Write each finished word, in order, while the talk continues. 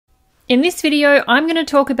In this video, I'm going to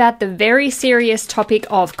talk about the very serious topic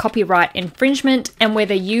of copyright infringement and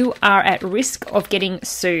whether you are at risk of getting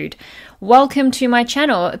sued. Welcome to my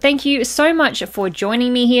channel. Thank you so much for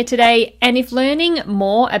joining me here today. And if learning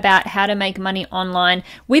more about how to make money online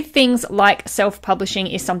with things like self-publishing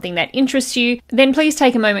is something that interests you, then please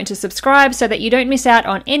take a moment to subscribe so that you don't miss out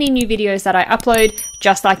on any new videos that I upload,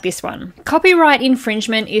 just like this one. Copyright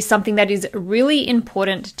infringement is something that is really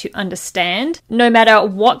important to understand, no matter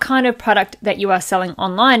what kind of product that you are selling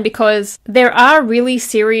online, because there are really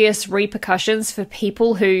serious repercussions for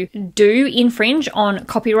people who do infringe on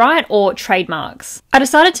copyright or trademarks. I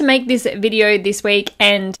decided to make this video this week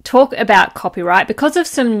and talk about copyright because of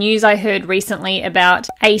some news I heard recently about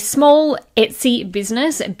a small Etsy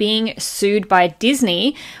business being sued by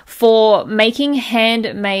Disney for making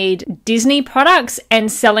handmade Disney products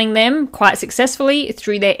and selling them quite successfully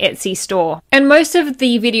through their Etsy store. And most of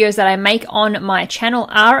the videos that I make on my channel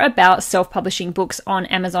are about self-publishing books on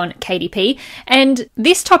Amazon KDP, and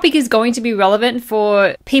this topic is going to be relevant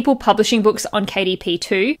for people publishing books on KDP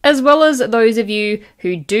too, as well as those of you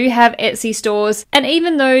who do have Etsy stores, and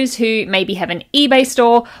even those who maybe have an eBay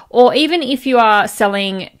store, or even if you are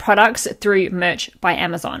selling products through Merch by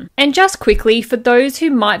Amazon. And just quickly, for those who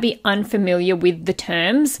might be unfamiliar with the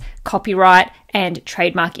terms copyright and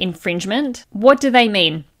trademark infringement, what do they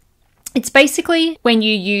mean? It's basically when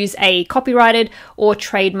you use a copyrighted or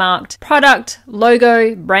trademarked product,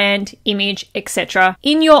 logo, brand, image, etc.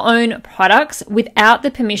 in your own products without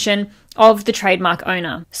the permission of the trademark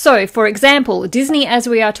owner. So, for example, Disney, as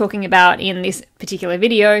we are talking about in this particular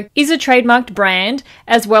video, is a trademarked brand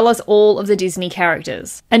as well as all of the Disney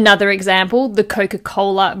characters. Another example, the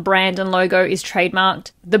Coca-Cola brand and logo is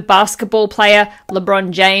trademarked. The basketball player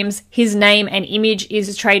LeBron James, his name and image is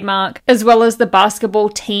a trademark, as well as the basketball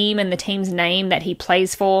team and the team's name that he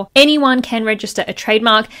plays for. Anyone can register a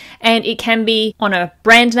trademark, and it can be on a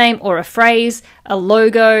brand name or a phrase, a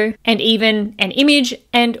logo, and even an image.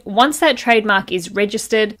 And once that trademark is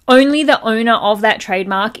registered, only the owner of that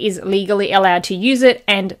trademark is legally allowed to use it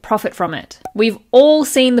and profit from it. We've all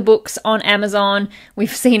seen the books on Amazon.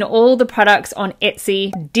 We've seen all the products on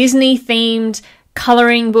Etsy, Disney themed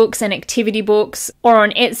coloring books and activity books, or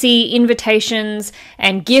on Etsy invitations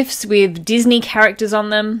and gifts with Disney characters on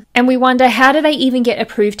them. And we wonder, how do they even get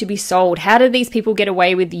approved to be sold? How do these people get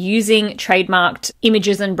away with using trademarked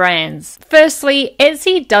images and brands? Firstly,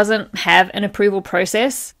 Etsy doesn't have an approval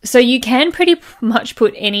process, so you can pretty much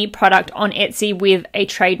put any product on Etsy with a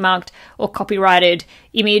trademarked or copyrighted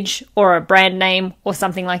image or a brand name or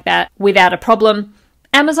something like that without a problem.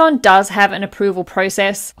 Amazon does have an approval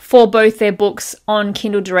process for both their books on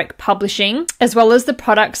Kindle Direct Publishing, as well as the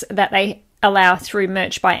products that they allow through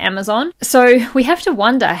Merch by Amazon. So we have to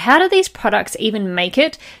wonder, how do these products even make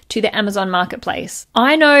it to the Amazon marketplace?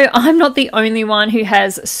 I know I'm not the only one who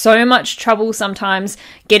has so much trouble sometimes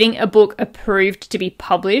getting a book approved to be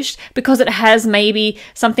published because it has maybe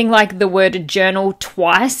something like the word journal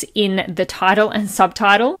twice in the title and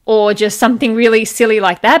subtitle, or just something really silly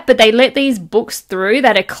like that, but they let these books through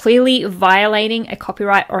that are clearly violating a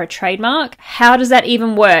copyright or a trademark. How does that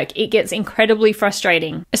even work? It gets incredibly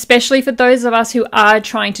frustrating, especially for those of us who are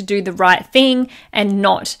trying to do the right thing and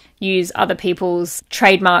not use other people's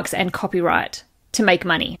trademarks and copyright to make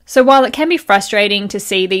money. So while it can be frustrating to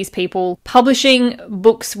see these people publishing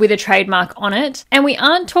books with a trademark on it, and we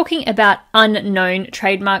aren't talking about unknown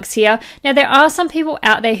trademarks here. Now, there are some people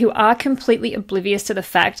out there who are completely oblivious to the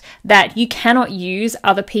fact that you cannot use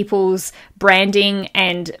other people's branding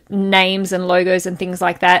and names and logos and things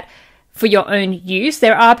like that for your own use.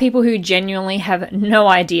 There are people who genuinely have no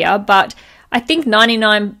idea, but I think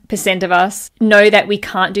 99% of us know that we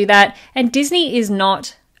can't do that. And Disney is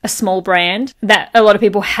not a small brand that a lot of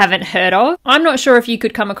people haven't heard of. I'm not sure if you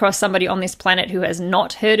could come across somebody on this planet who has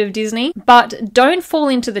not heard of Disney, but don't fall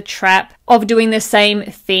into the trap of doing the same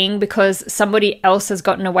thing because somebody else has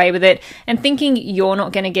gotten away with it and thinking you're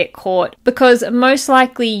not going to get caught, because most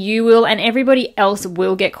likely you will, and everybody else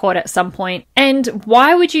will get caught at some point. And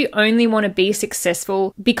why would you only want to be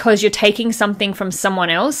successful because you're taking something from someone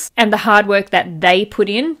else and the hard work that they put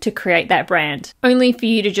in to create that brand, only for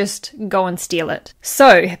you to just go and steal it?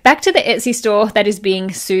 So back to the Etsy store that is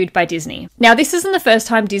being sued by Disney. Now, this isn't the first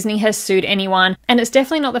time Disney has sued anyone, and it's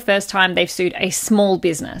definitely not the first time they've sued a small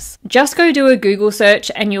business. Just go do a Google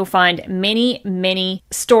search and you'll find many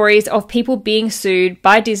stories of people being sued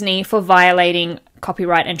by Disney for violating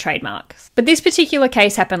copyright and trademarks. But this particular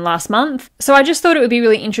case happened last month, so I just thought it would be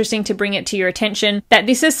really interesting to bring it to your attention that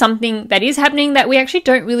this is something that is happening that we actually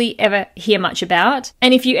don't really ever hear much about.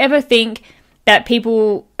 And if you ever think that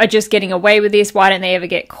people are just getting away with this. Why don't they ever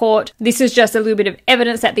get caught? This is just a little bit of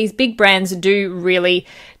evidence that these big brands do really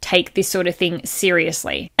take this sort of thing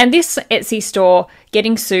seriously. And this Etsy store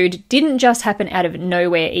getting sued didn't just happen out of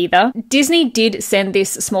nowhere either. Disney did send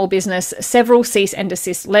this small business several cease and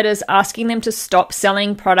desist letters asking them to stop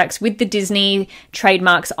selling products with the Disney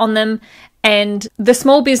trademarks on them. And the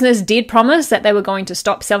small business did promise that they were going to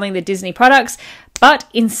stop selling the Disney products, but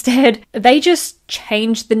instead they just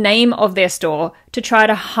changed the name of their store to try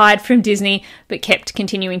to hide from Disney, but kept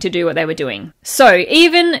continuing to do what they were doing. So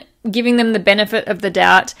even giving them the benefit of the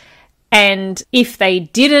doubt, and if they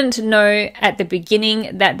didn't know at the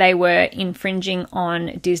beginning that they were infringing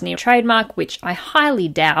on Disney trademark, which I highly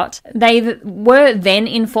doubt, they were then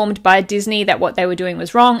informed by Disney that what they were doing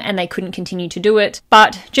was wrong and they couldn't continue to do it,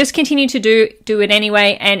 but just continue to do it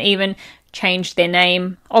anyway, and even changed their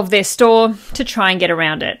name of their store to try and get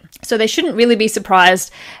around it. So they shouldn't really be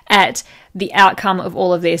surprised at the outcome of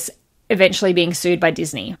all of this eventually being sued by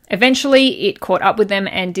Disney. Eventually, it caught up with them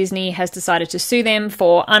and Disney has decided to sue them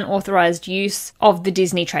for unauthorized use of the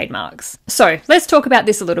Disney trademarks. So let's talk about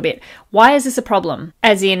this a little bit. Why is this a problem?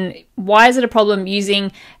 As in, why is it a problem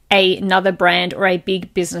using another brand or a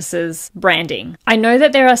big business's branding? I know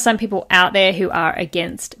that there are some people out there who are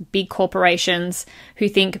against big corporations, who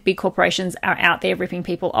think big corporations are out there ripping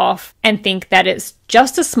people off and think that it's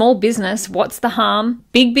just a small business. What's the harm?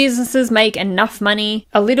 Big businesses make enough money.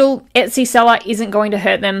 A little Etsy seller isn't going to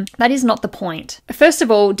hurt them. That is not the point. First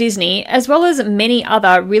of all, Disney, as well as many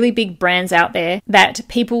other really big brands out there that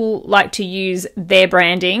people like to use their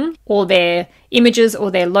branding or their images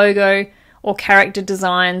or their logo or character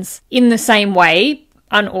designs in the same way,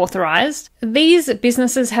 unauthorized. These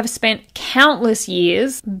businesses have spent countless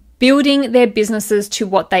years building their businesses to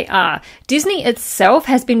what they are. Disney itself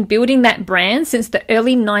has been building that brand since the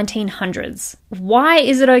early 1900s. Why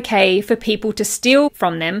is it okay for people to steal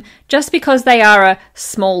from them just because they are a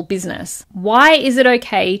small business? Why is it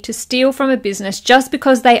okay to steal from a business just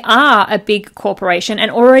because they are a big corporation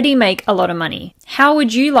and already make a lot of money? How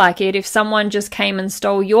would you like it if someone just came and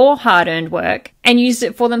stole your hard-earned work and used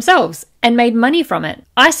it for themselves and made money from it?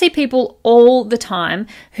 I see people all the time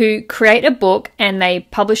who create a book and they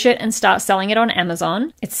publish it and start selling it on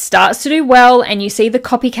Amazon. It starts to do well and you see the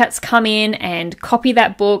copycats come in and copy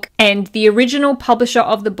that book, and the original publisher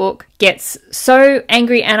of the book gets so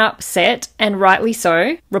angry and upset, and rightly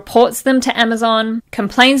so, reports them to Amazon,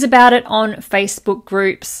 complains about it on Facebook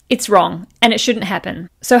groups. It's wrong and it shouldn't happen.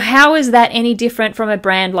 So how is that any different from a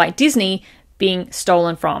brand like Disney being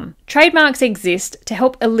stolen from? Trademarks exist to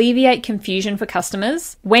help alleviate confusion for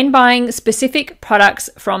customers when buying specific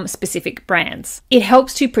products from specific brands. It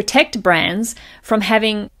helps to protect brands from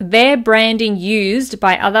having their branding used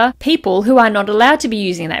by other people who are not allowed to be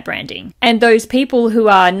using that branding. And those people who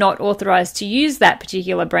are not authorized to use that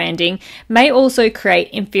particular branding may also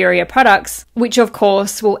create inferior products, which of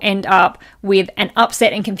course will end up with an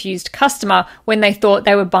upset and confused customer when they thought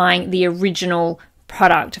they were buying the original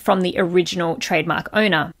product from the original trademark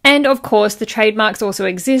owner. And of course, the trademarks also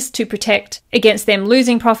exist to protect against them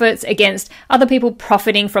losing profits, against other people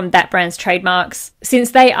profiting from that brand's trademarks.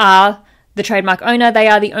 Since they are the trademark owner, they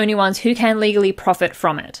are the only ones who can legally profit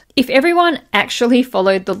from it. If everyone actually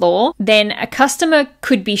followed the law, then a customer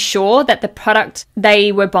could be sure that the product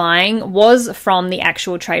they were buying was from the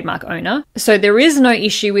actual trademark owner. So there is no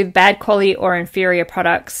issue with bad quality or inferior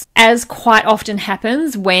products, as quite often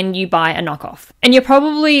happens when you buy a knockoff. And you're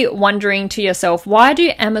probably wondering to yourself, why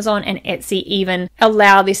do Amazon and Etsy even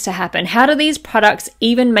allow this to happen? How do these products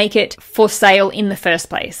even make it for sale in the first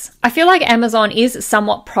place? I feel like Amazon is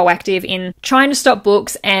somewhat proactive in trying to stop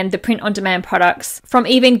books and the print-on-demand products from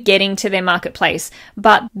even getting to their marketplace.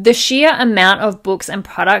 But the sheer amount of books and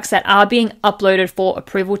products that are being uploaded for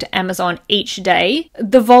approval to Amazon each day,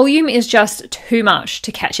 the volume is just too much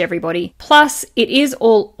to catch everybody. Plus, it is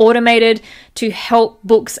all automated to help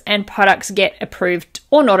books and products get approved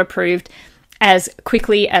or not approved as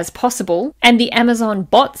quickly as possible. And the Amazon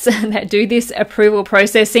bots that do this approval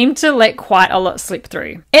process seem to let quite a lot slip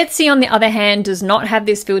through. Etsy, on the other hand, does not have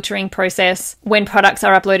this filtering process. When products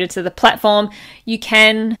are uploaded to the platform, you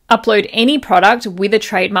can upload any product with a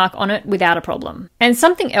trademark on it without a problem. And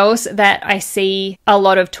something else that I see a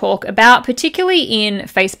lot of talk about, particularly in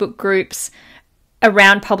Facebook groups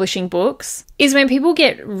around publishing books, is when people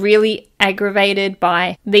get really aggravated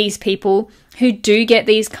by these people who do get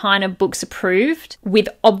these kind of books approved with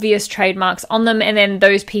obvious trademarks on them, and then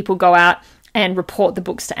those people go out and report the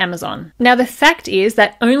books to Amazon. Now, the fact is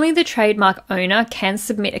that only the trademark owner can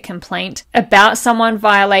submit a complaint about someone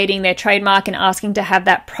violating their trademark and asking to have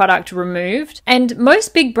that product removed. And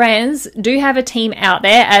most big brands do have a team out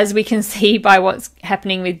there, as we can see by what's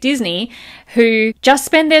happening with Disney, who just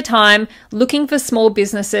spend their time looking for small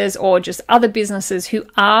businesses or just other businesses who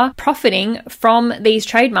are profiting from these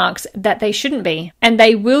trademarks that they shouldn't be. And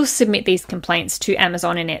they will submit these complaints to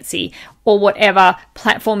Amazon and Etsy, or whatever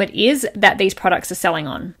platform it is that these products are selling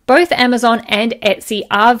on. Both Amazon and Etsy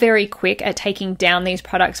are very quick at taking down these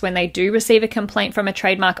products when they do receive a complaint from a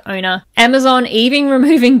trademark owner. Amazon even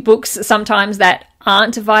removing books sometimes that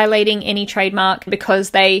aren't violating any trademark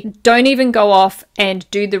because they don't even go off and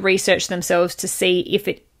do the research themselves to see if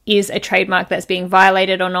it is a trademark that's being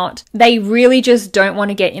violated or not. They really just don't want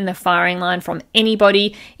to get in the firing line from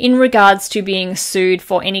anybody in regards to being sued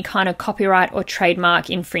for any kind of copyright or trademark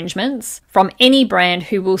infringements from any brand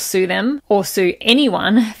who will sue them or sue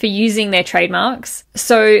anyone for using their trademarks.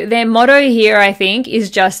 So their motto here, I think, is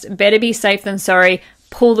just better be safe than sorry.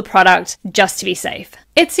 Pull the product just to be safe.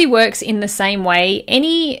 Etsy works in the same way.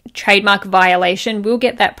 Any trademark violation will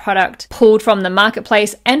get that product pulled from the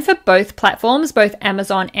marketplace, and for both platforms, both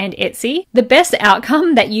Amazon and Etsy. The best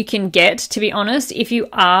outcome that you can get, to be honest, if you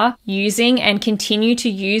are using and continue to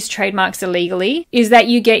use trademarks illegally, is that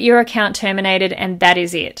you get your account terminated, and that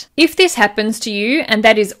is it. If this happens to you, and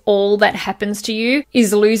that is all that happens to you,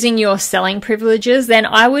 is losing your selling privileges, then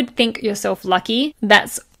I would think yourself lucky.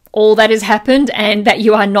 That's all that has happened, and that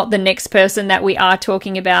you are not the next person that we are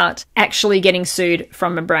talking about actually getting sued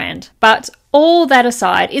from a brand. But all that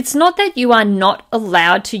aside, it's not that you are not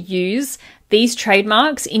allowed to use these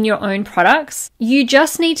trademarks in your own products. You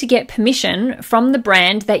just need to get permission from the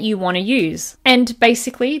brand that you want to use. And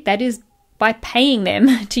basically, that is by paying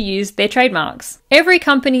them to use their trademarks. Every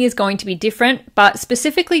company is going to be different, but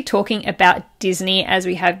specifically talking about Disney, as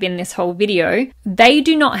we have been this whole video, they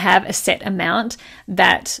do not have a set amount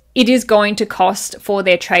that it is going to cost for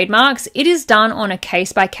their trademarks. It is done on a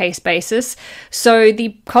case-by-case basis, so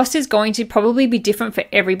the cost is going to probably be different for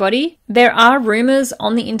everybody. There are rumors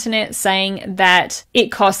on the internet saying that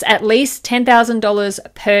it costs at least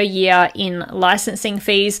 $10,000 per year in licensing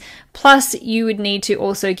fees, plus you would need to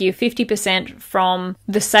also give 50% from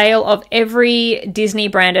the sale of every Disney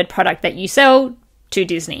branded product that you sell to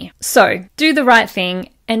Disney. So do the right thing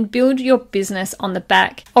and build your business on the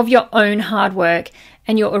back of your own hard work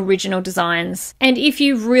and your original designs. And if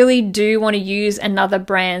you really do want to use another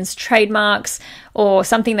brand's trademarks or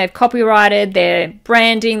something they've copyrighted, their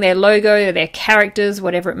branding, their logo, their characters,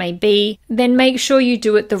 whatever it may be, then make sure you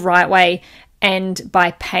do it the right way and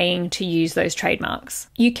by paying to use those trademarks.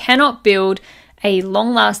 You cannot build a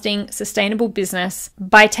long-lasting, sustainable business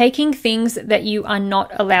by taking things that you are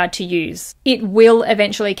not allowed to use. It will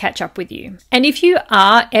eventually catch up with you. And if you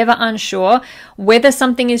are ever unsure whether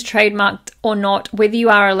something is trademarked or not, whether you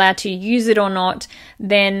are allowed to use it or not,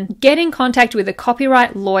 then get in contact with a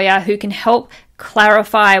copyright lawyer who can help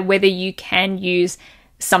clarify whether you can use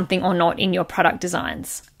something or not in your product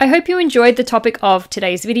designs. I hope you enjoyed the topic of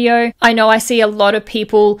today's video. I know I see a lot of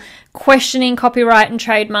people questioning copyright and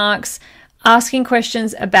trademarks, asking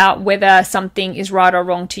questions about whether something is right or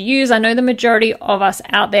wrong to use. I know the majority of us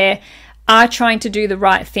out there are trying to do the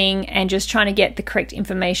right thing and just trying to get the correct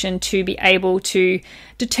information to be able to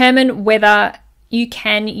determine whether you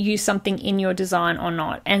can use something in your design or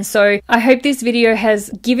not. And so I hope this video has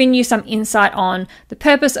given you some insight on the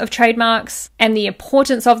purpose of trademarks and the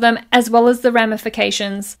importance of them, as well as the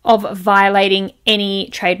ramifications of violating any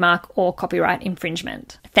trademark or copyright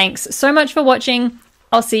infringement. Thanks so much for watching.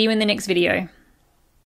 I'll see you in the next video.